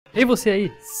Ei você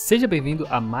aí, seja bem-vindo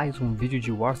a mais um vídeo de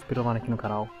Warspear aqui no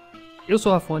canal. Eu sou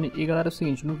o Raphone e galera, é o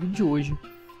seguinte, no vídeo de hoje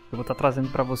eu vou estar trazendo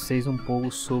para vocês um pouco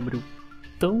sobre o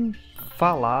tão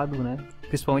falado, né,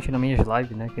 principalmente nas minhas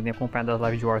lives, né, quem tem acompanhado as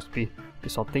lives de Warspear, o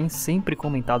pessoal tem sempre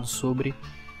comentado sobre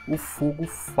o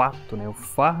Fogo-Fátuo, né, o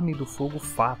farm do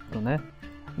Fogo-Fátuo, né.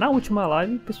 Na última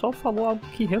live o pessoal falou algo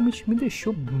que realmente me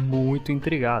deixou muito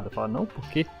intrigado, fala, não,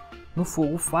 porque no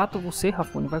Fogo-Fátuo você,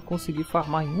 Raphone, vai conseguir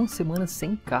farmar em uma semana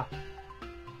 100k.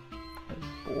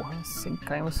 Porra,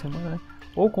 100k em uma semana, né?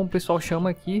 Ou como o pessoal chama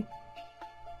aqui,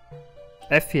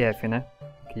 FF, né?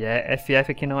 Que é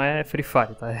FF aqui, não é Free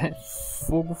Fire, tá? É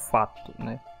Fogo-Fátuo,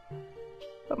 né?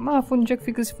 Mas, Raphone, onde é que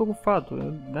fica esse Fogo-Fátuo?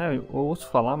 Eu ouço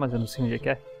falar, mas eu não sei onde é que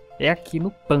é. É aqui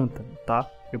no pântano,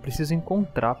 tá? Eu preciso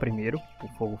encontrar primeiro o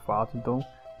Fogo-Fátuo, então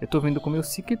eu tô vindo com o meu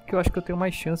Seeker porque eu acho que eu tenho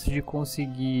mais chances de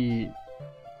conseguir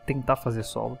tentar fazer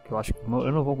solo, que eu acho que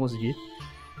eu não vou conseguir,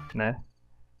 né?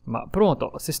 Mas, pronto,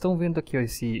 ó, vocês estão vendo aqui, ó,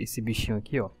 esse bichinho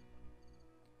aqui, ó.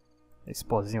 Esse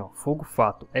pozinho, ó,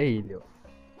 Fogo-Fátuo, é ele, ó.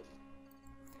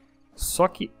 Só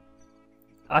que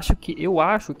eu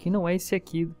acho que não é esse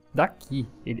aqui daqui,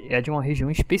 ele é de uma região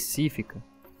específica.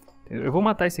 Eu vou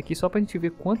matar esse aqui só pra gente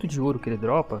ver quanto de ouro que ele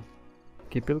dropa,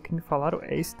 porque pelo que me falaram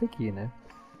é esse daqui, né?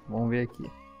 Vamos ver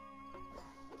aqui.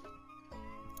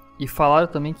 E falaram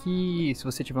também que se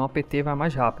você tiver um APT vai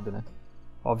mais rápido, né?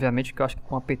 Obviamente que eu acho que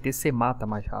com APT você mata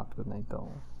mais rápido, né?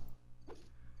 Então...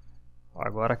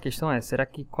 Agora a questão é, será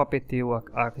que com APT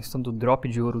a questão do drop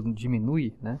de ouro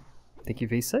diminui, né? Tem que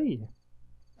ver isso aí.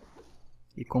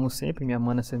 E como sempre, minha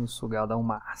mana sendo sugada ao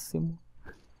máximo.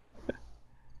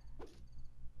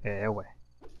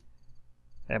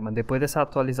 Mas depois dessa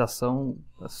atualização,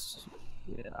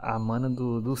 a mana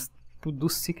do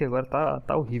Seeker agora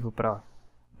tá horrível pra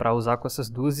usar com essas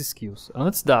duas skills.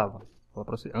 Antes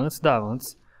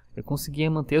eu conseguia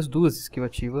manter as duas skills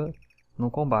ativas no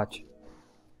combate.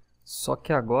 Só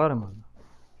que agora, mano,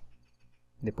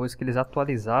 depois que eles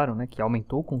atualizaram, né, que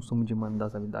aumentou o consumo de mana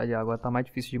das habilidades, agora tá mais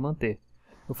difícil de manter.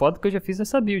 O foda é que eu já fiz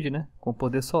essa build, né, com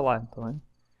poder solar, então, né?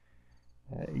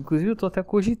 Inclusive eu tô até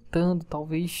cogitando,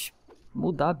 talvez,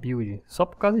 mudar a build, só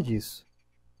por causa disso.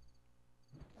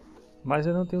 Mas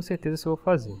eu não tenho certeza se eu vou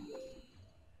fazer.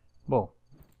 Bom,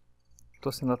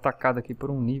 tô sendo atacado aqui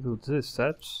por um nível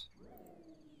 17.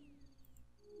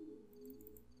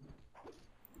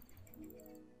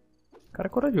 O cara é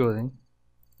corajoso, hein?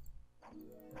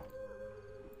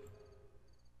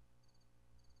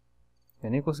 Eu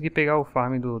nem consegui pegar o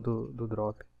farm do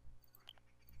drop.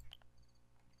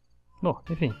 Bom,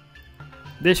 enfim.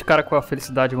 Deixa o cara com a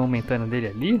felicidade momentânea dele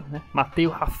ali, né? Matei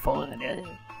o Raphone, né?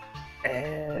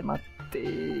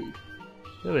 Matei.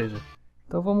 Beleza.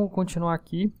 Então vamos continuar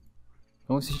aqui.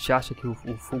 Vamos ver se a gente acha aqui o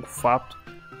Fogo-Fátuo.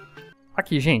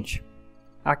 Aqui, gente.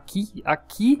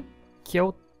 Aqui que é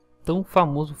o tão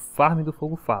famoso farm do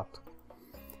Fogo-Fátuo.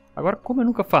 Agora, como eu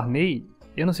nunca farmei,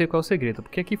 eu não sei qual é o segredo.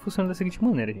 Porque aqui funciona da seguinte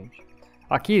maneira, gente.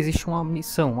 Aqui existe uma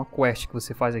missão, uma quest que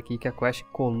você faz aqui, que é a quest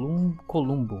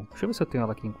Columbo. Deixa eu ver se eu tenho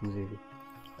ela aqui, inclusive.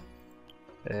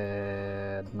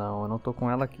 Não, eu não tô com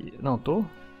ela aqui. Não, tô?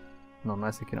 Não é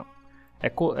essa aqui não. É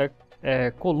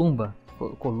Columba.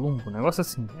 Columbo, um negócio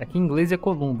assim. Aqui em inglês é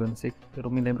Columba, eu não sei, eu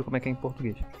não me lembro como é que é em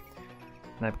português.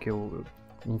 Né, porque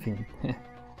enfim.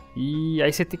 E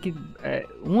aí você tem que...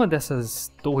 uma dessas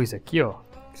torres aqui, ó,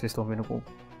 que vocês estão vendo,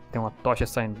 tem uma tocha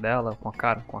saindo dela, com a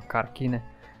cara aqui, né.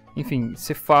 Enfim,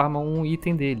 você farma um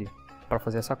item dele pra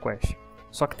fazer essa quest.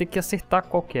 Só que tem que acertar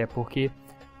qual que é, porque...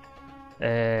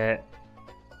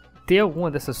 ter alguma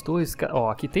dessas torres...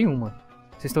 Ó, aqui tem uma.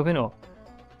 Vocês estão vendo, ó.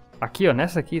 Aqui, ó,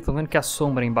 nessa aqui, estão vendo que a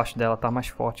sombra embaixo dela tá mais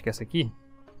forte que essa aqui?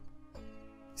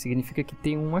 Significa que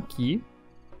tem um aqui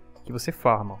que você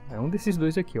farma. É um desses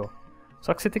dois aqui, ó.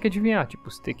 Só que você tem que adivinhar, tipo,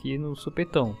 você tem que ir no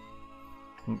supetão.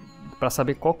 Pra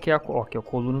saber qual que é que é a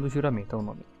coluna do juramento, é o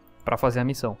nome. Pra fazer a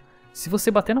missão. Se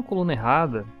você bater na coluna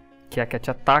errada, que é a que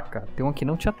te ataca, tem uma que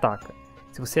não te ataca.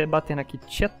 Se você bater na que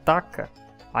te ataca,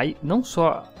 aí não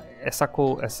só essa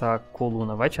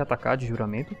coluna vai te atacar de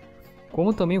juramento,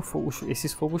 como também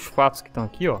esses fogos-fátuos que estão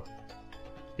aqui, ó,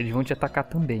 eles vão te atacar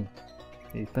também.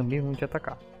 Eles também vão te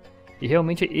atacar. E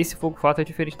realmente esse fogo-fátuo é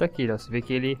diferente daquele, ó. Você vê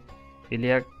que ele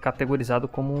é categorizado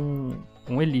como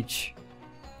um elite,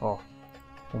 ó,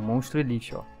 um monstro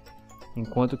elite, ó.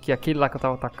 Enquanto que aquele lá que eu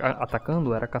tava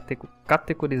atacando era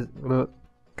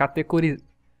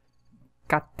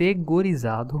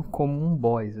categorizado como um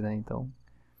boss, né? Então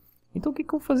o que eu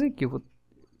vou fazer aqui?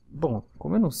 Bom,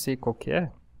 como eu não sei qual que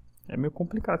é meio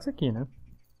complicado isso aqui, né?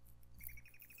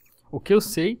 O que eu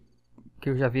sei, que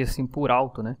eu já vi assim por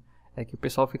alto, né? É que o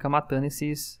pessoal fica matando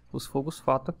os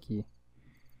fogos-fátuo aqui.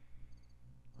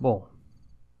 Bom,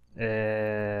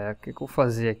 O que eu vou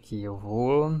fazer aqui? Eu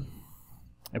vou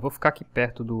ficar aqui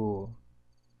perto do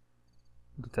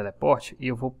teleporte e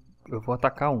eu vou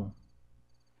atacar um.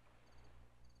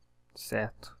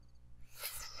 Certo.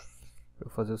 Eu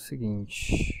vou fazer o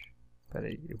seguinte. Pera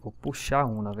aí, eu vou puxar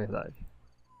um, na verdade.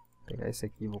 Vou pegar esse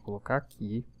aqui, vou colocar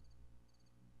aqui.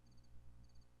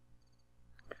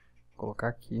 Colocar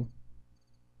aqui.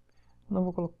 Não,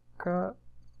 vou colocar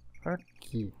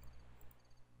aqui.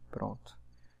 Pronto.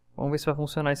 Vamos ver se vai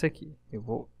funcionar isso aqui. Eu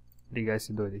vou ligar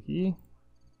esse doido aqui.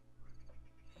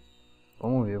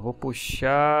 Vamos ver, eu vou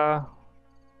puxar.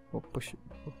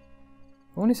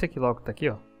 Vamos nesse aqui logo que tá aqui,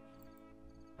 ó.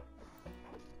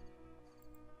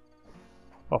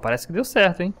 Ó, parece que deu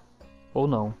certo, hein? Ou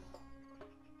não.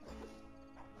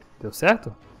 Deu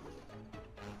certo?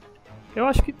 Eu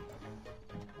acho que...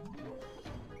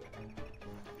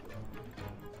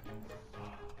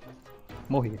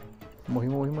 Morri.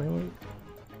 Morri.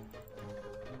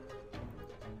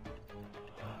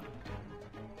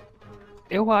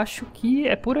 Eu acho que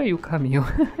é por aí o caminho.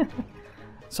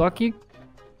 Só que,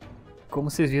 como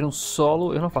vocês viram,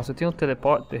 solo eu não faço. Eu tenho um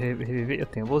teleporte, reviver, eu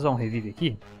tenho. Vou usar um revive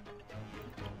aqui.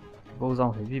 Vou usar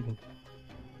um revive.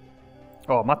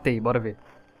 Ó, matei, bora ver.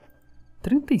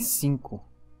 35.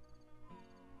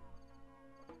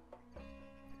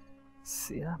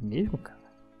 Será mesmo, cara?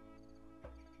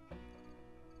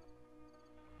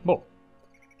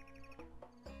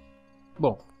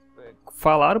 Bom,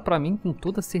 falaram pra mim com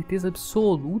toda certeza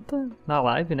absoluta na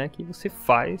live, né, que você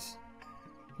faz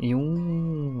em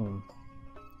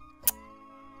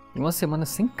uma semana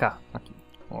 100k aqui.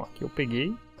 Ó, aqui eu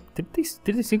peguei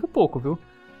 35 é pouco, viu?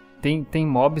 Tem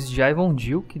mobs de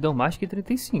Ivondil que dão mais que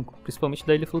 35, principalmente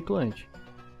da Ilha Flutuante.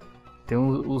 Tem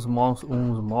uns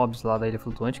mobs lá da Ilha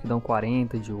Flutuante que dão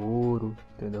 40 de ouro,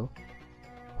 entendeu?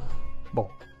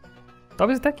 Bom,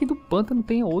 talvez até aqui do pântano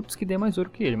tenha outros que dê mais ouro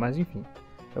que ele, mas enfim.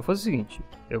 Eu vou fazer o seguinte,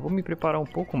 eu vou me preparar um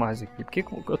pouco mais aqui, porque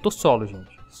eu tô solo,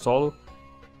 gente. Solo,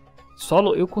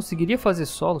 eu conseguiria fazer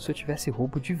solo se eu tivesse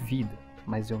roubo de vida,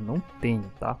 mas eu não tenho,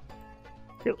 tá?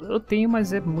 Eu tenho,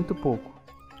 mas é muito pouco.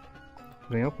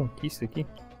 Ganhou conquista aqui.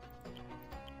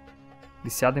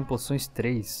 Viciado em poções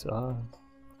 3. Ah,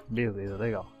 beleza,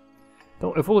 legal.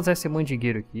 Então eu vou usar esse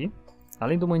mandingueiro aqui.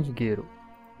 Além do mandingueiro,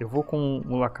 eu vou com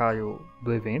o lacaio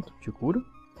do evento de cura.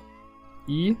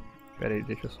 E... Pera aí,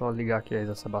 deixa eu só ligar aqui a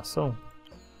exacerbação.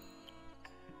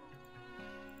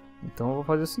 Então eu vou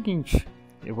fazer o seguinte.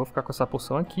 Eu vou ficar com essa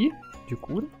poção aqui de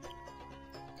cura.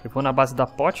 Eu vou na base da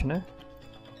pote, né?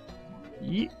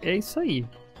 E é isso aí.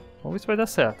 Vamos ver se vai dar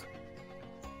certo.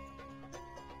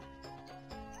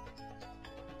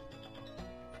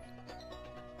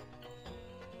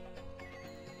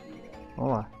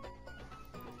 Vamos lá.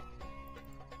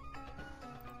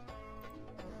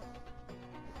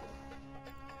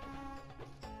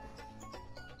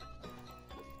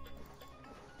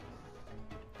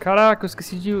 Caraca, eu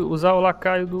esqueci de usar o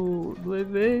lacaio do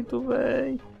evento,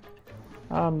 véi.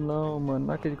 Ah não, mano.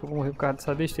 Não acredito que eu vou morrer por causa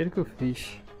dessa besteira que eu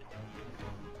fiz.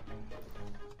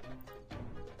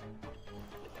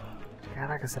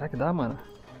 Caraca, será que dá, mano?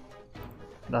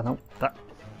 Dá não? Tá.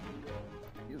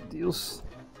 Meu Deus.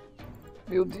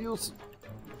 Meu Deus.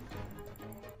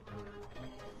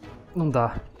 Não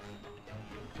dá.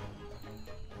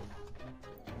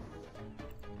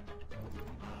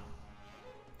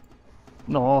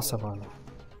 Nossa, mano.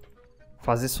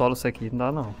 Fazer solo isso aqui não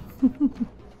dá, não.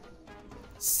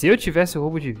 Se eu tivesse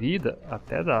roubo de vida,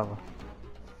 até dava.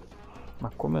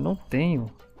 Mas como eu não tenho...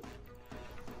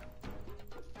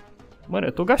 Mano,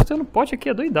 eu tô gastando pote aqui,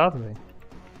 é doidado, velho.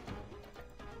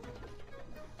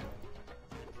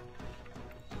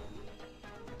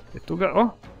 Eu tô...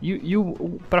 Ó,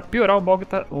 pra piorar,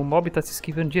 o mob tá se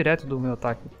esquivando direto do meu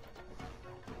ataque.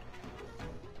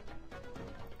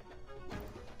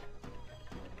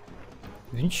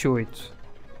 $28.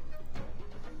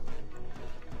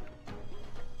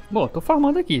 Bom, tô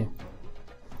farmando aqui.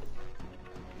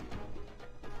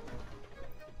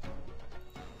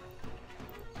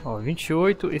 Ó,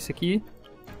 28, esse aqui,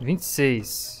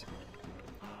 26.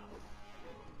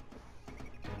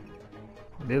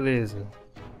 Beleza.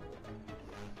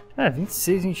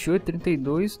 26, 28,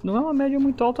 32. Não é uma média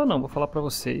muito alta não, vou falar pra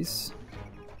vocês.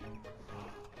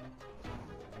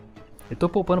 Eu tô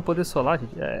poupando poder solar,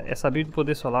 gente. Essa build do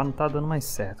poder solar não tá dando mais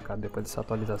certo, cara, depois dessa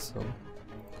atualização.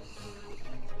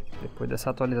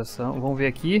 Vamos ver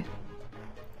aqui.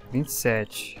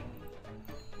 27.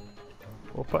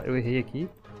 Opa, eu errei aqui.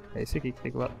 É esse aqui que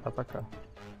tem que atacar.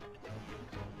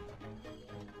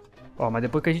 Ó, mas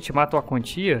depois que a gente mata a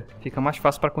quantia, fica mais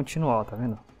fácil pra continuar, tá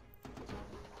vendo?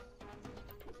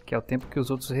 Que é o tempo que os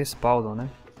outros respaldam, né?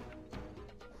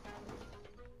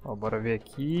 Ó, bora ver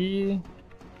aqui.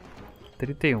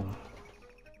 31.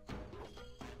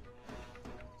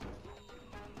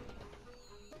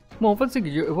 Bom, vou fazer o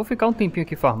seguinte, eu vou ficar um tempinho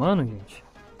aqui farmando, gente.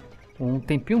 Um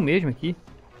tempinho mesmo aqui.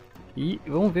 E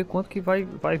vamos ver quanto que vai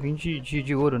vir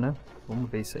de ouro, né? Vamos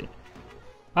ver isso aí.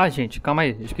 Ah, gente, calma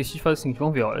aí. Eu esqueci de fazer o seguinte,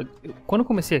 vamos ver, ó. Quando eu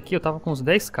comecei aqui, eu tava com uns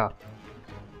 10k.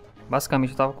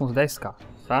 Basicamente, eu tava com uns 10k,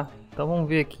 tá? Então vamos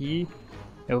ver aqui.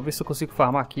 Eu vou ver se eu consigo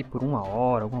farmar aqui por 1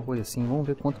 hora, alguma coisa assim. Vamos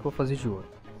ver quanto que eu vou fazer de ouro,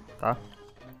 tá?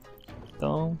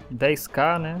 Então,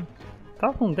 10k, né?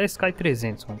 Tava com 10k e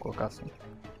 300, vamos colocar assim.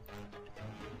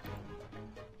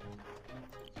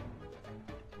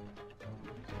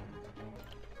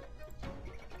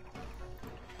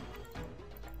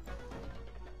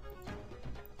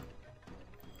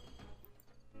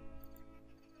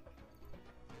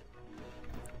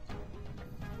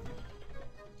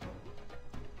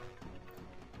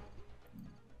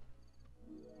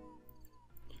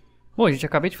 Bom, gente,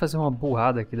 acabei de fazer uma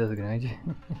burrada aqui das grandes.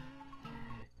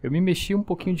 Eu me mexi um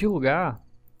pouquinho de lugar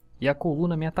e a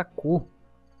coluna me atacou.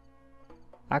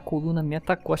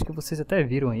 Acho que vocês até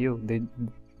viram aí, eu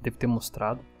devo ter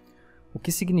mostrado. O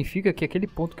que significa que aquele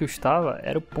ponto que eu estava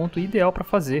era o ponto ideal para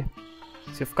fazer.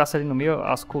 Se eu ficasse ali no meio,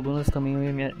 as colunas também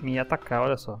iam me atacar,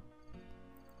 olha só.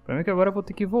 O problema é que agora eu vou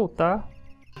ter que voltar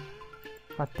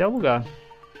até o lugar.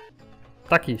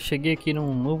 Tá aqui, cheguei aqui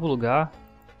num novo lugar.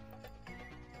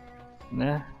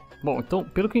 Né? Bom, então,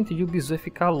 pelo que eu entendi, o bizu vai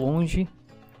ficar longe,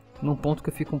 num ponto que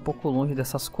eu fico um pouco longe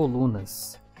dessas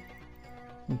colunas.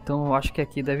 Então eu acho que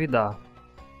aqui deve dar.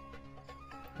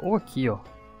 Ou aqui, ó.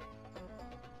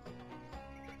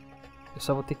 Eu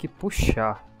só vou ter que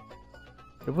puxar.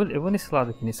 Eu vou nesse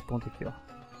lado aqui, nesse ponto aqui, ó.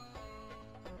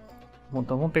 Bom,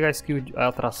 então vamos pegar a skill de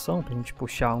atração pra gente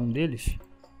puxar um deles.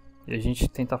 E a gente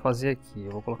tentar fazer aqui.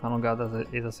 Eu vou colocar no lugar da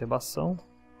exacerbação.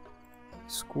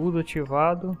 Escudo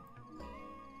ativado.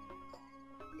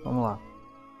 Vamos lá.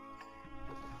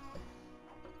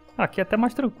 Aqui é até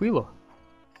mais tranquilo, ó.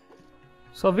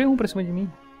 Só veio um pra cima de mim.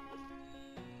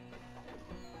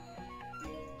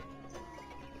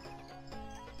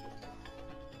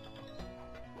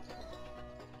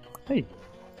 Aí.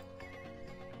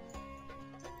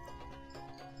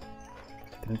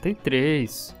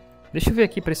 33. Deixa eu ver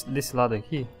aqui desse lado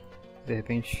aqui. De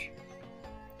repente.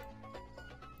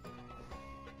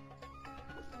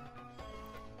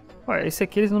 Ué, esse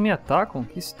aqui eles não me atacam?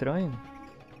 Que estranho.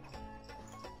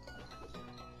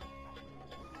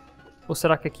 Ou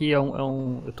será que aqui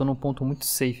eu tô num ponto muito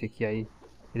safe aqui, aí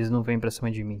eles não vêm pra cima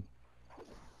de mim?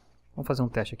 Vamos fazer um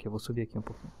teste aqui, eu vou subir aqui um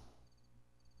pouquinho.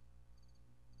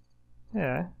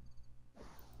 É.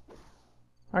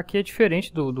 Aqui é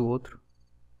diferente do outro.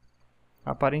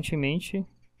 Aparentemente...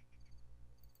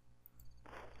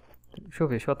 Deixa eu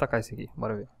ver, deixa eu atacar esse aqui,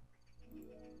 bora ver.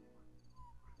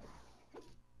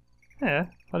 É,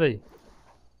 olha aí.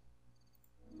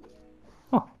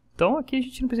 Ó, então aqui a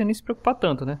gente não precisa nem se preocupar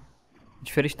tanto, né?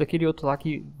 Diferente daquele outro lá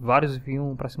que vários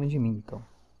vinham pra cima de mim, então.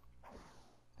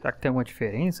 Será que tem alguma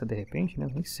diferença, de repente, né?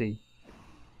 Nem sei.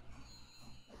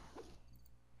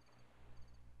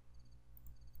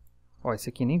 Ó, esse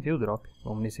aqui nem veio o drop.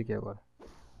 Vamos nesse aqui agora.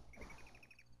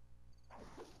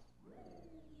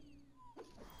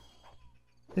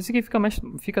 Esse aqui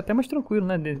fica até mais tranquilo,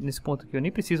 né? Nesse ponto aqui. Eu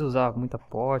nem preciso usar muita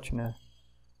pote, né?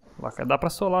 Dá pra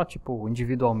solar, tipo,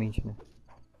 individualmente, né?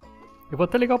 Eu vou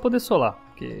até legal poder solar,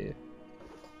 porque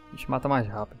a gente mata mais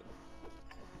rápido.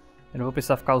 Eu não vou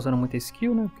precisar ficar usando muita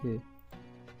skill, né? Porque...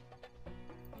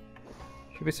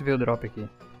 Deixa eu ver se veio o drop aqui.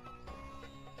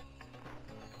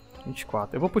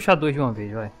 24. Eu vou puxar 2 de uma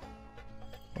vez, vai.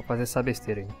 Vou fazer essa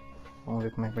besteira aí. Vamos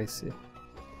ver como é que vai ser.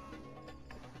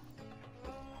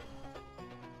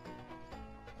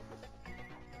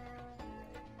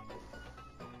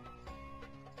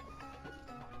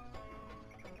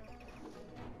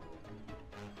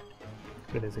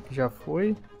 Beleza, aqui já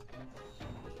foi.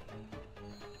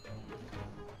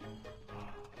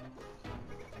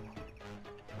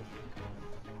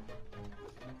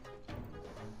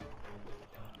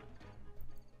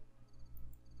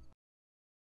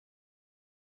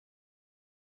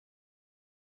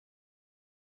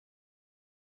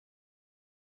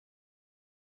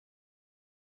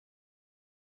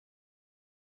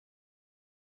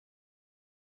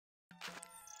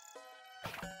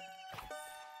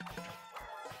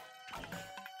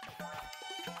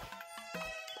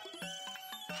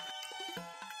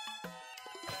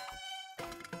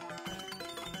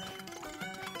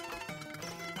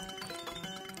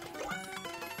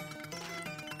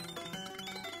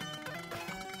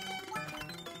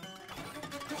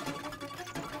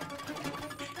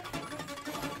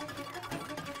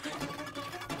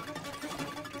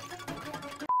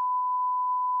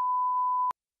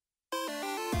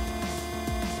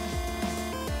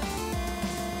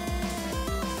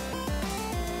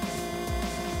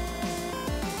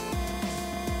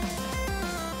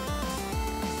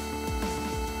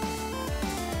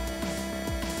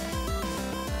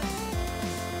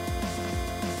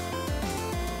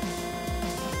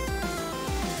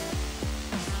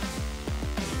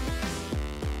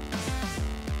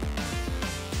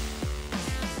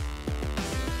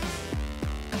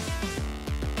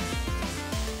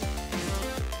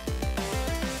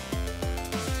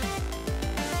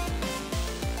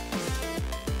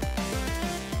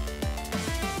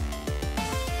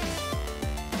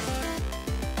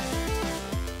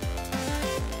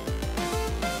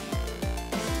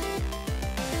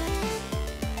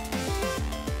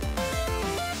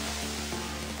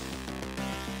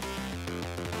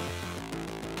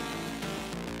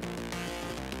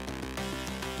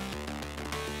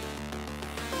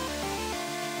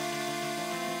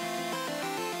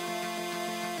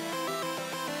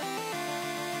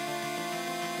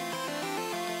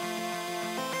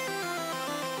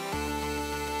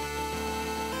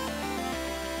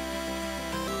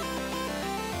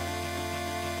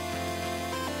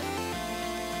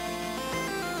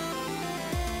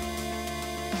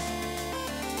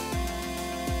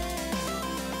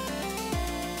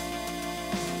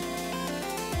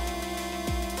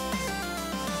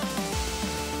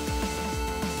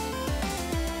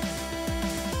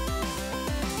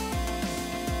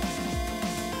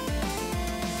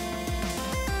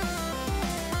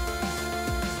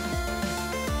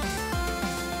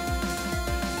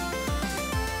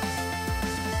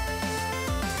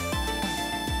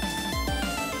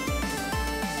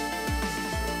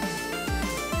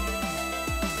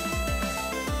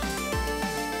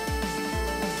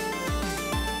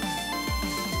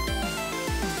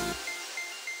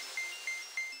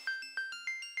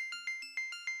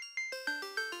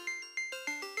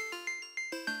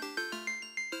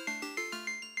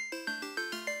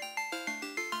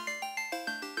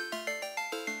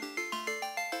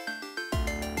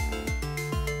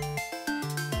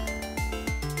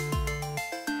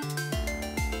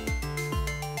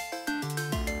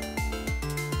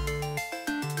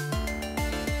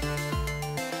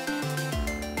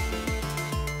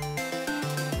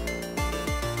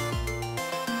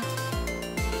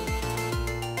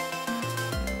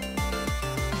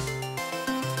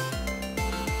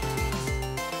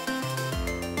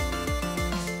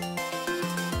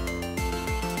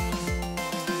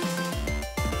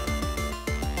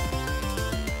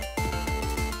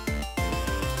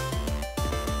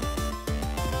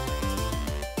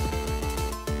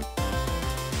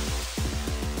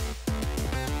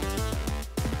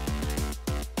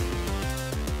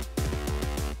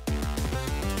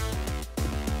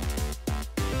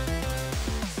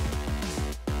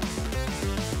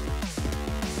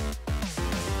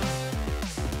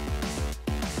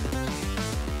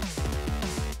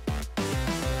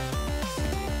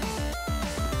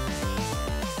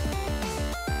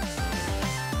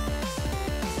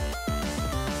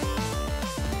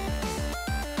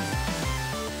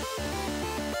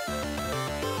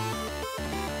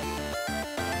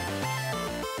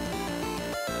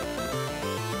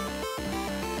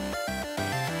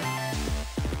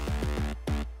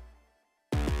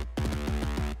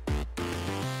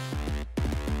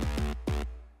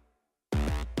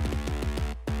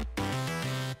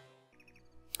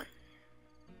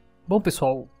 Bom,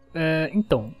 pessoal,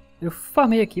 então, eu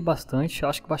farmei aqui bastante,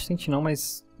 acho que bastante não,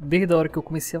 mas desde a hora que eu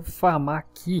comecei a farmar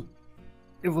aqui,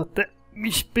 eu vou até me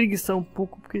espreguiçar um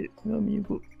pouco, porque, meu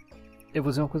amigo, eu vou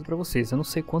dizer uma coisa pra vocês, eu não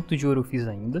sei quanto de ouro eu fiz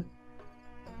ainda,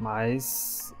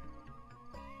 mas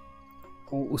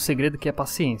o segredo aqui é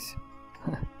paciência.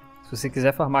 Se você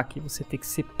quiser farmar aqui, você tem que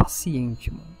ser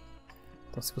paciente, mano.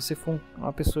 Então, se você for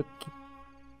uma pessoa que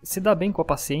se dá bem com a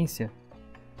paciência,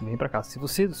 vem pra cá. Se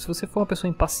você for uma pessoa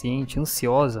impaciente,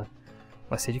 ansiosa,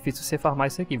 vai ser difícil você farmar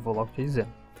isso aqui, vou logo te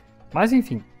dizendo. Mas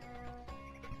enfim,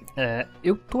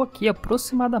 eu tô aqui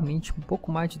aproximadamente um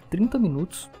pouco mais de 30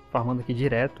 minutos, farmando aqui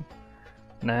direto,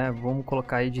 né? Vamos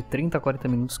colocar aí de 30 a 40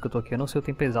 minutos que eu tô aqui, eu não sei o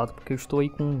tempo exato, porque eu estou aí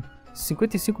com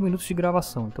 55 minutos de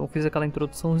gravação. Então eu fiz aquela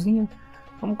introduçãozinha,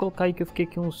 vamos colocar aí que eu fiquei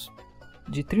aqui uns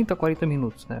de 30 a 40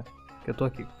 minutos, né? Que eu tô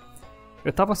aqui.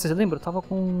 Vocês lembram? Eu tava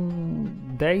com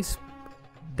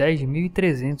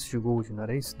 10.300 de gold, não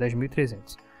era isso?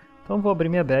 10.300. Então eu vou abrir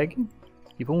minha bag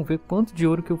e vamos ver quanto de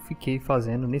ouro que eu fiquei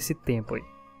fazendo nesse tempo aí.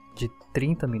 De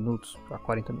 30 minutos a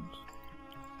 40 minutos.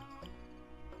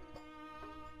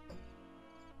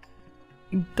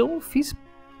 Então eu fiz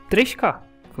 3k.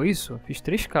 Foi isso? Eu fiz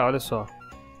 3k, olha só.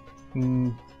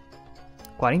 Em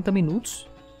 40 minutos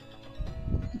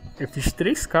eu fiz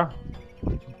 3k.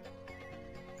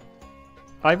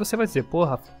 Aí você vai dizer,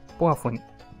 porra, Raphone,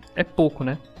 é pouco,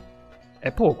 né?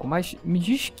 É pouco, mas me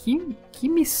diz que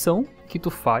missão que tu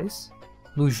faz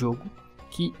no jogo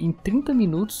que em 30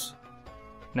 minutos,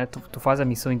 né? Tu faz a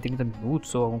missão em 30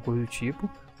 minutos ou alguma coisa do tipo.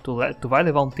 Tu vai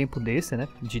levar um tempo desse, né?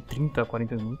 De 30 a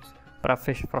 40 minutos pra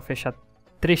fechar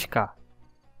 3k.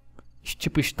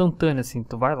 Tipo instantâneo assim,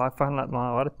 tu vai lá, faz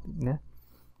na hora, né?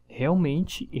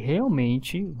 Realmente,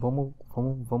 vamos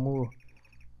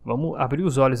abrir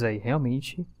os olhos aí,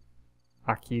 realmente.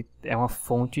 Aqui é uma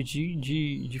fonte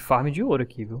de farm de ouro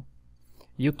aqui, viu?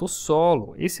 E eu tô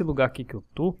solo. Esse lugar aqui que eu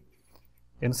tô,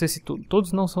 eu não sei se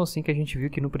todos não são assim que a gente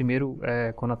viu que no primeiro,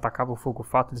 quando atacava o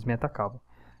Fogo-Fátuo, eles me atacavam.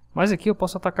 Mas aqui eu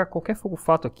posso atacar qualquer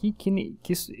Fogo-Fátuo aqui que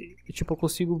tipo, eu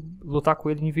consigo lutar com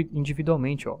ele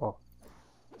individualmente, ó.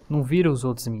 Não vira os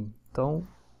outros em mim. Então,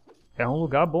 é um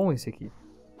lugar bom esse aqui.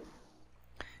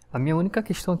 A minha única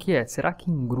questão aqui é, será que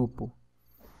em grupo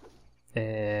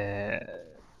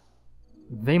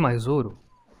vem mais ouro,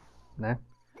 né?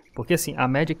 Porque assim, a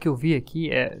média que eu vi aqui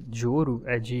de ouro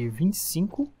é de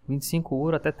 25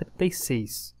 ouro até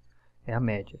 36. É a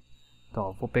média. Então,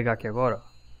 ó, vou pegar aqui agora, ó,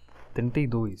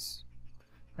 32.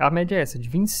 A média é essa, de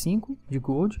 25 de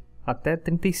gold até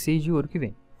 36 de ouro que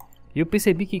vem. E eu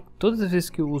percebi que todas as vezes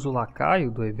que eu uso o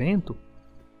lacaio do evento,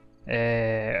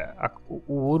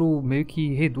 o ouro meio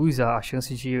que reduz a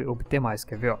chance de obter mais.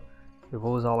 Quer ver, ó? Eu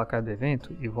vou usar o lacaio do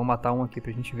evento e vou matar um aqui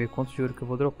pra gente ver quanto de ouro que eu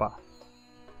vou dropar.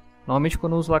 Normalmente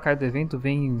quando eu uso o lacaio do evento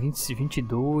vem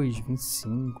 22,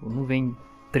 25, não vem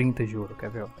 30 de ouro, quer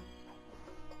ver? Ó?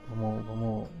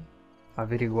 Vamos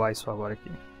averiguar isso agora aqui.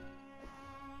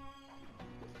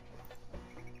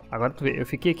 Agora tu vê, eu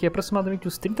fiquei aqui aproximadamente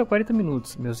uns 30 a 40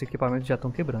 minutos, meus equipamentos já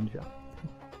estão quebrando já.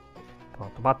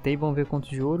 Pronto, batei, vamos ver quanto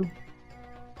de ouro.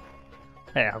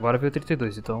 Agora veio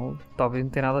 32, então talvez não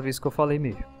tenha nada a ver com isso que eu falei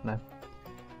mesmo, né?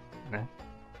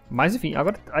 Mas enfim,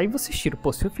 agora aí vocês tiram,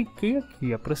 pô, se eu fiquei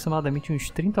aqui aproximadamente uns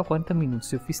 30 a 40 minutos,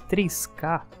 se eu fiz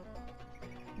 3k,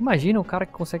 imagina o cara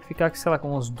que consegue ficar aqui, sei lá,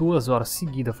 com umas 2 horas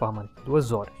seguidas farmando,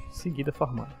 2 horas seguidas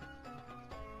farmando.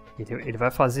 Ele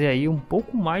vai fazer aí um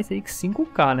pouco mais aí que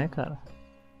 5k, né, cara?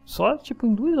 Só tipo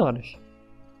em 2 horas.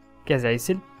 Quer dizer, aí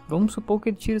se ele, vamos supor que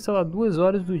ele tira, sei lá, 2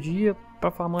 horas do dia pra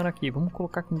farmando aqui. Vamos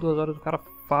colocar que em 2 horas o cara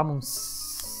farma uns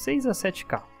 6 a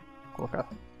 7k. Vou colocar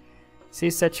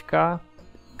 6 a 7k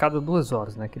cada 2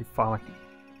 horas, né, que ele farma aqui.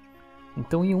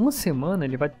 Então em uma semana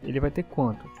ele vai ter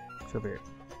quanto? Deixa eu ver.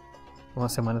 Uma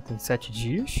semana tem 7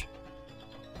 dias.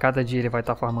 Cada dia ele vai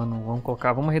estar farmando, vamos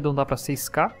arredondar para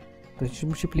 6k. Então a gente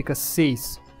multiplica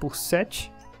 6 por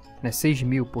 7, né,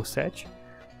 6.000 por 7.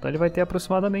 Então ele vai ter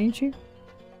aproximadamente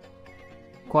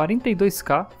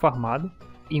 42k farmado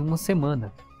em uma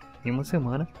semana. Em uma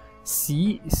semana,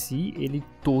 se ele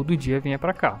todo dia vier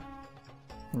pra cá,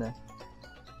 né?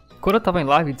 Quando eu tava em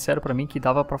live, disseram pra mim que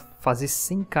dava pra fazer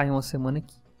 100k em uma semana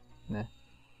aqui, né?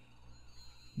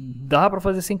 Dá pra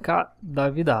fazer 100k,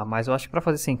 deve dar, mas eu acho que pra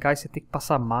fazer 100k você tem que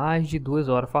passar mais de 2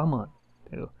 horas farmando,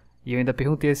 entendeu? E eu ainda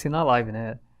perguntei assim na live,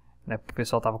 né? Porque o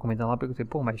pessoal tava comentando lá, eu perguntei,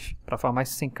 pô, mas pra farmar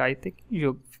esse 100k tem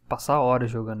que passar horas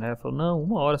jogando, né? Ela falou, não,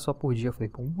 1 hora só por dia. Eu falei,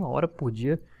 pô, 1 hora por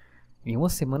dia, em uma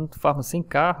semana tu farma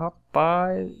 100k,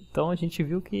 rapaz. Então a gente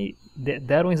viu que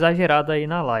deram uma exagerada aí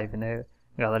na live, né?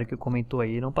 A galera que comentou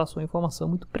aí não passou informação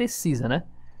muito precisa, né?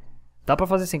 Dá pra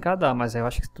fazer 100k? Dá, mas eu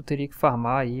acho que tu teria que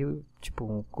farmar aí,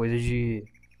 tipo, coisa de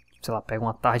sei lá, pega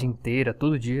uma tarde inteira,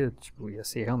 todo dia, tipo, ia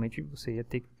ser realmente, você ia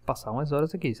ter que passar umas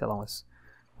horas aqui, sei lá,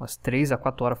 umas 3 a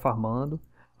 4 horas farmando.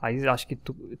 Aí acho que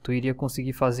tu iria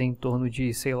conseguir fazer em torno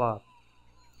de, sei lá,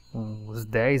 uns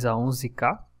 10 a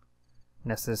 11k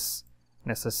nessas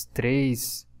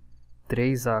 3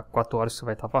 a 4 horas que você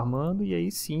vai estar farmando. E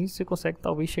aí sim você consegue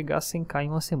talvez chegar a 100k em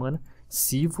uma semana,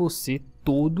 se você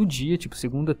todo dia, tipo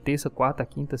segunda, terça, quarta,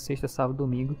 quinta, sexta, sábado,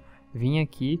 domingo, vir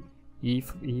aqui e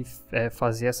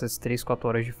fazer essas 3, 4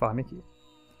 horas de farm aqui.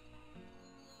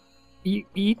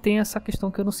 E tem essa questão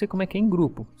que eu não sei como é que é em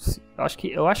grupo.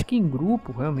 Eu acho que em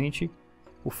grupo realmente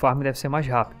o farm deve ser mais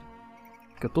rápido,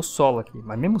 porque eu tô solo aqui.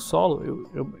 Mas mesmo solo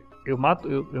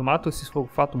eu mato esses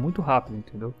Fogo-Fátuo muito rápido,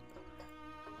 entendeu?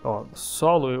 Ó,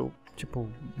 solo eu tipo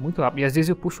muito rápido, e às vezes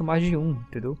eu puxo mais de um,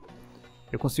 entendeu?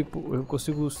 Eu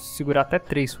consigo segurar até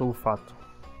 3 Fogo-Fátuo,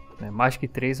 né? Mais que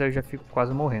 3 aí eu já fico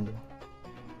quase morrendo.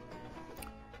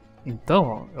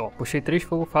 Então, ó, puxei 3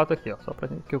 Fogo-Fátuo aqui, ó, só pra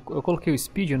que eu coloquei o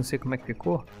speed, eu não sei como é que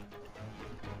ficou.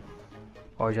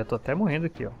 Ó, já tô até morrendo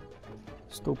aqui, ó.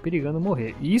 Estou perigando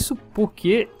morrer. Isso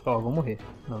porque, ó, vou morrer.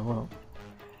 Não vou não.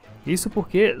 Isso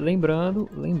porque, lembrando,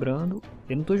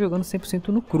 eu não tô jogando 100%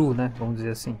 no cru, né? Vamos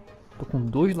dizer assim. Tô com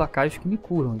 2 lacaios que me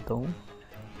curam, então,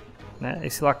 né?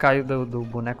 Esse lacaio do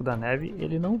boneco da neve,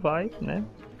 ele não vai, né?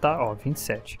 Tá, ó,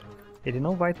 27. Ele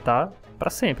não vai tá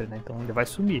pra sempre, né? Então ele vai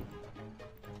sumir.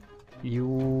 E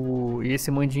esse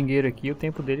mandingueiro aqui, o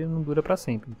tempo dele não dura pra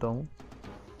sempre, então...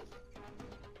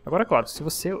 Agora, claro, se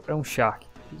você é um Shark,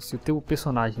 se o teu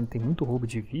personagem tem muito roubo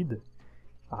de vida,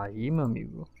 aí, meu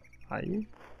amigo, aí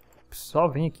só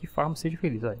vem aqui e farma, seja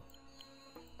feliz, aí.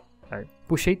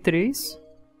 Puxei 3,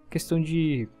 questão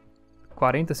de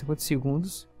 40, 50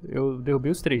 segundos, eu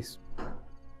derrubei os 3,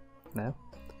 né?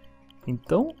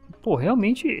 Então, pô,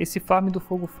 realmente esse farm do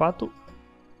Fogo-Fátuo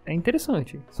é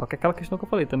interessante, só que aquela questão que eu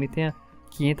falei, também tem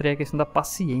que entra aí a questão da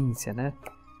paciência, né?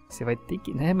 Você vai ter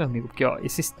que, né, meu amigo? Porque, ó,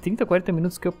 esses 30, 40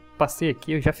 minutos que eu passei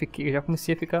aqui, eu já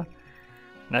comecei a ficar,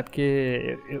 né?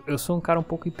 Porque eu sou um cara um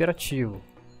pouco hiperativo.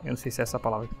 Eu não sei se é essa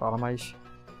palavra que fala, mas...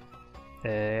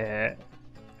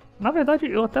 Na verdade,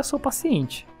 eu até sou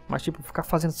paciente, mas, tipo, ficar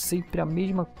fazendo sempre a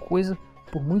mesma coisa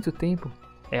por muito tempo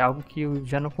é algo que eu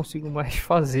já não consigo mais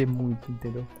fazer muito,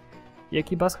 entendeu? E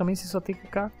aqui basicamente você só tem que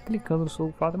ficar clicando no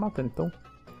Fogo-Fátuo e matando. Então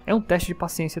é um teste de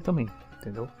paciência também,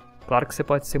 entendeu? Claro que você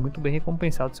pode ser muito bem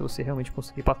recompensado se você realmente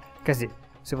conseguir passar. Quer dizer,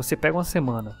 se você pega uma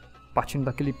semana, partindo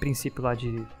daquele princípio lá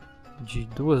de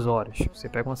 2 horas, você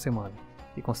pega uma semana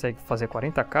e consegue fazer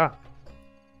 40k,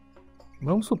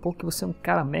 vamos supor que você é um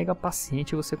cara mega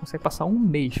paciente e você consegue passar um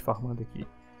mês farmando aqui.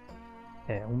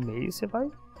 Um mês você vai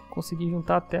conseguir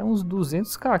juntar até uns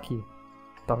 200k aqui,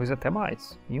 talvez até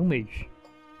mais, em um mês.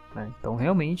 Então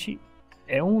realmente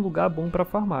é um lugar bom para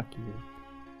farmar aqui.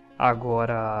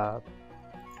 Agora,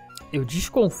 eu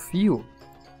desconfio,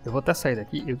 eu vou até sair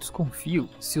daqui, eu desconfio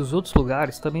se os outros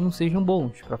lugares também não sejam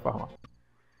bons para farmar.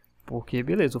 Porque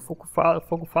beleza, o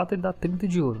Fogo-Fátuo ele dá 30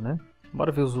 de ouro, né?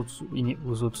 Bora ver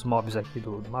os outros mobs aqui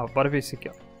do mapa. Bora ver esse aqui,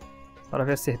 ó. Bora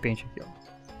ver a serpente aqui, ó.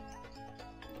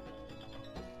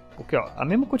 Porque, ó, a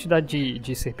mesma quantidade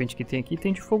de serpente que tem aqui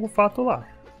tem de Fogo-Fátuo lá.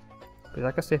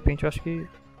 Apesar que a serpente eu acho que...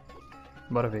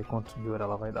 Bora ver quanto de ouro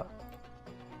ela vai dar.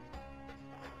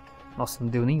 Nossa, não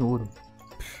deu nem ouro.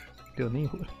 Deu nem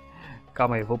ouro.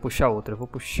 Calma aí, eu vou puxar outra. Eu vou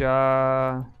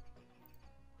puxar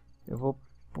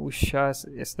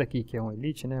essa daqui, que é um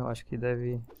Elite, né? Eu acho que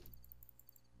deve...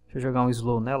 Deixa eu jogar um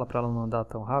slow nela pra ela não andar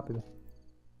tão rápido.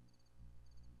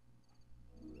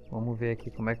 Vamos ver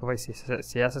aqui como é que vai ser.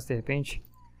 Se essa serpente,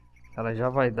 ela já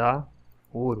vai dar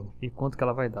ouro. E quanto que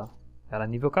ela vai dar? Ela é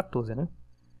nível 14, né?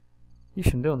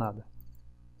 Ixi, não deu nada.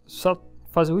 Só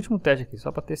fazer o último teste aqui,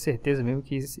 só pra ter certeza mesmo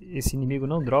que esse inimigo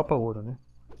não dropa ouro, né?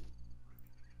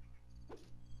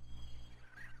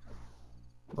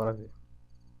 Bora ver.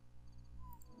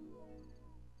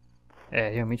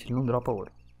 Realmente ele não dropa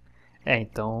ouro.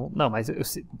 Então... Não, mas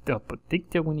tem que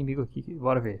ter algum inimigo aqui.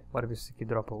 Bora ver se esse aqui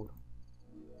dropa ouro.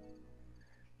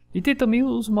 E tem também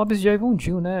os mobs de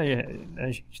Ainda, né?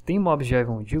 A gente tem mobs de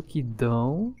Ainda que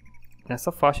dão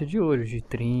nessa faixa de ouro, de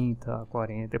 30 a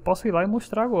 40. Eu posso ir lá e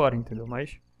mostrar agora, entendeu?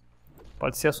 Mas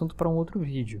pode ser assunto para um outro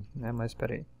vídeo, né? Mas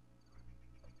espera aí.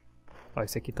 Ó,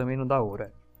 esse aqui também não dá ouro,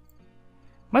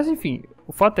 Mas enfim,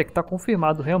 o fato é que está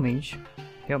confirmado realmente.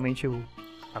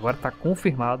 Agora está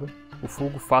confirmado. O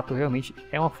Fogo-Fátuo realmente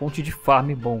é uma fonte de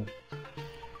farm bom.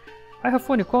 Aí,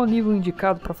 Raphone, qual o nível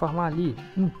indicado para farmar ali?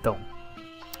 Então,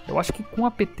 eu acho que com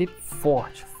APT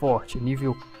forte,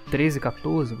 nível 13,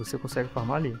 14, você consegue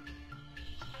farmar ali.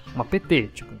 Um APT,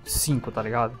 tipo 5, tá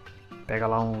ligado? Pega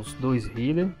lá uns 2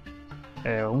 healer,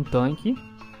 um tanque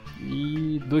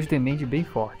e 2 demand bem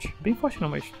forte. Bem forte não,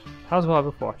 mas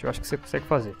razoável forte. Eu acho que você consegue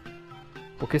fazer.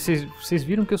 Porque vocês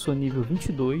viram que eu sou nível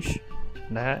 22,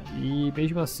 né? E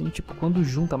mesmo assim, tipo, quando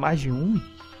junta mais de um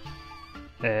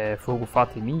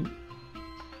Fogo-Fátuo em mim,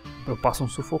 eu passo um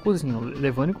sufocozinho.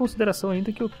 Levando em consideração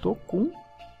ainda que eu tô com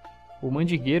o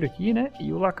mandigueiro aqui, né?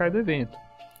 E o lacaio do evento.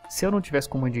 Se eu não tivesse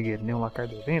com o mandigueiro nem o lacaio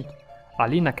do evento,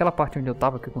 ali naquela parte onde eu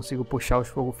tava, que eu consigo puxar os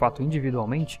Fogo-Fátuo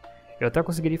individualmente, eu até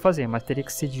conseguiria fazer, mas teria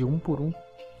que ser de um por um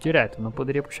direto. Não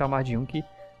poderia puxar mais de um, que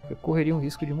eu correria um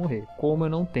risco de morrer. Como eu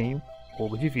não tenho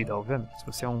roubo de vida, obviamente. Se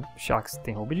você é um char que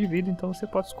tem roubo de vida, então você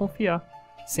pode desconfiar.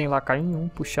 Sem lacaio em um,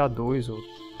 puxar 2 ou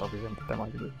talvez até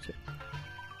mais de 2, não sei.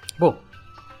 Bom,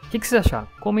 o que vocês acharam?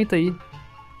 Comenta aí.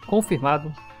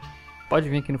 Confirmado. Pode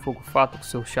vir aqui no Fogo-Fátuo com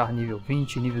seu char nível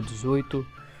 20, nível 18,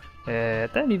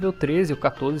 até nível 13 ou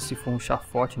 14 se for um char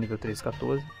forte, nível 13,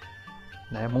 14.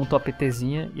 Né? Monta uma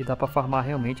PTzinha e dá pra farmar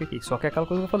realmente aqui. Só que é aquela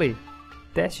coisa que eu falei.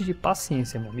 Teste de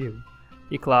paciência, meu amigo.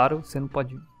 E claro, você não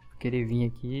pode querer vir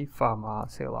aqui e farmar,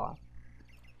 sei lá.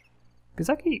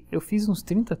 Apesar que eu fiz uns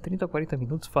 30, 40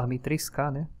 minutos, farmei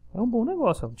 3k, né? É um bom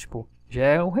negócio, ó. Tipo, já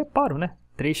é um reparo, né?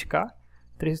 3k,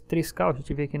 3k, a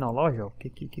gente vê aqui na loja, ó. O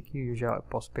que eu já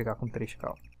posso pegar com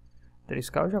 3k?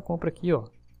 3k eu já compro aqui, ó.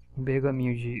 Um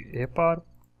pergaminho de reparo,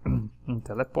 um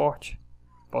teleporte.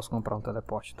 Posso comprar um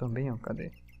teleporte também, ó.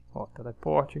 Cadê? Ó,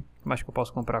 teleporte. O que mais que eu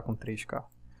posso comprar com 3k?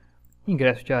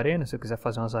 Ingresso de arena, se eu quiser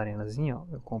fazer umas arenazinhas, ó,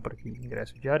 eu compro aqui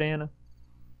ingresso de arena.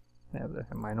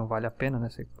 Mas não vale a pena, né?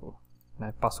 Você, pô,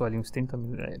 né? Passou ali uns 30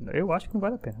 mil. Eu acho que não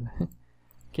vale a pena, né?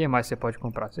 O que mais você pode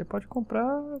comprar? Você pode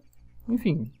comprar,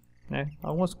 enfim, né?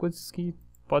 Algumas coisas que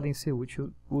podem ser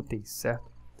úteis, certo?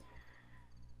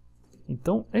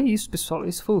 Então é isso, pessoal.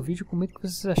 Esse foi o vídeo. Comenta o que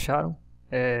vocês acharam.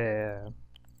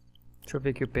 Deixa eu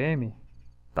ver aqui o PM.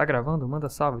 Tá gravando? Manda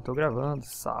salve. Tô gravando.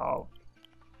 Salve.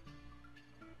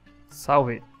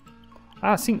 Salve.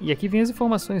 Ah, sim. E aqui vem as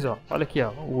informações, ó. Olha aqui,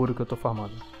 ó. O ouro que eu tô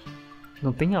farmando.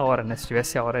 Não tem a hora, né? Se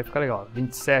tivesse a hora aí fica legal.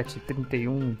 27,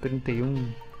 31,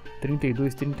 31,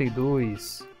 32,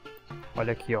 32.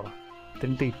 Olha aqui, ó.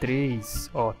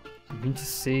 33, ó.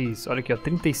 26. Olha aqui, ó.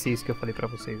 36 que eu falei pra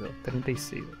vocês, ó.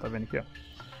 36, ó. Tá vendo aqui, ó.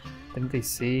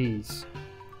 36.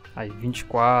 Aí,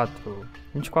 24.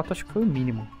 24 acho que foi o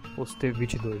mínimo. Ou se teve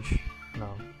 22.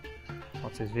 Não. Ó,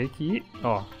 vocês veem aqui,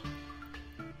 ó.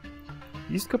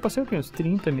 Isso que eu passei aqui, uns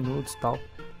 30 minutos e tal.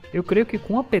 Eu creio que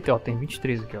com a PT, ó, tem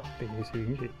 23 aqui, ó. Peguei esse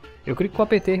 23. Eu creio que com a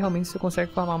PT realmente você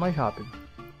consegue farmar mais rápido.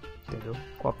 Entendeu?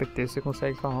 Com a PT você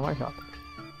consegue farmar mais rápido.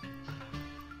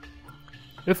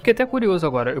 Eu fiquei até curioso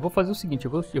agora. Eu vou fazer o seguinte,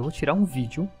 eu vou tirar um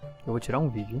vídeo.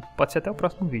 Pode ser até o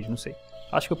próximo vídeo, não sei.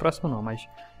 Acho que o próximo não, mas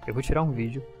eu vou tirar um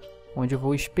vídeo onde eu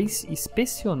vou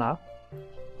inspecionar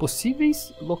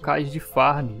possíveis locais de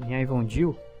farm em Ainda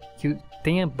que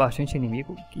tenha bastante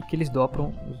inimigo e que eles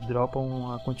dropam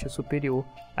uma quantia superior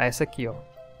a essa aqui, ó,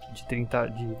 de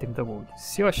 30 gold.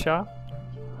 Se eu achar,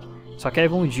 só que a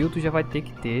Ainda tu já vai ter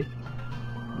que ter,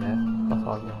 né,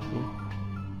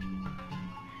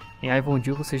 em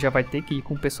Ainda você já vai ter que ir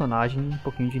com um personagem um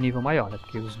pouquinho de nível maior, né,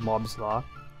 porque os mobs lá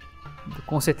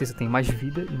com certeza tem mais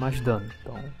vida e mais dano,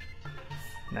 então,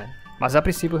 né. Mas a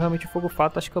princípio realmente o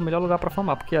Fogo-Fátuo acho que é o melhor lugar para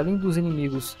farmar, porque além dos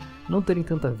inimigos não terem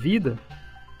tanta vida,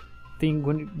 tem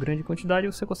grande quantidade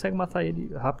e você consegue matar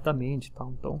ele rapidamente e tal.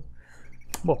 Então,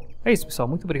 bom, é isso, pessoal.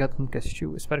 Muito obrigado a todo mundo que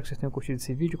assistiu. Espero que vocês tenham curtido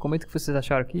esse vídeo. Comenta o que vocês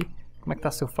acharam aqui. Como é que tá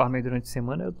seu farm aí durante a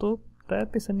semana. Eu tô até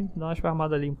pensando em dar uma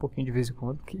farmada ali um pouquinho de vez em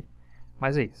quando.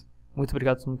 Mas é isso. Muito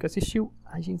obrigado a todo mundo que assistiu.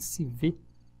 A gente se vê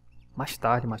mais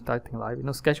tarde tem live.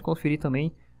 Não se esquece de conferir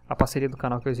também a parceria do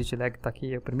canal que é o ExitLag. Tá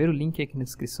aqui, é o primeiro link aqui na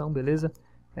descrição, beleza?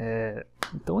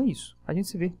 Então é isso. A gente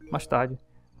se vê mais tarde.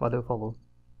 Valeu, falou.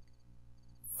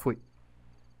 Fui.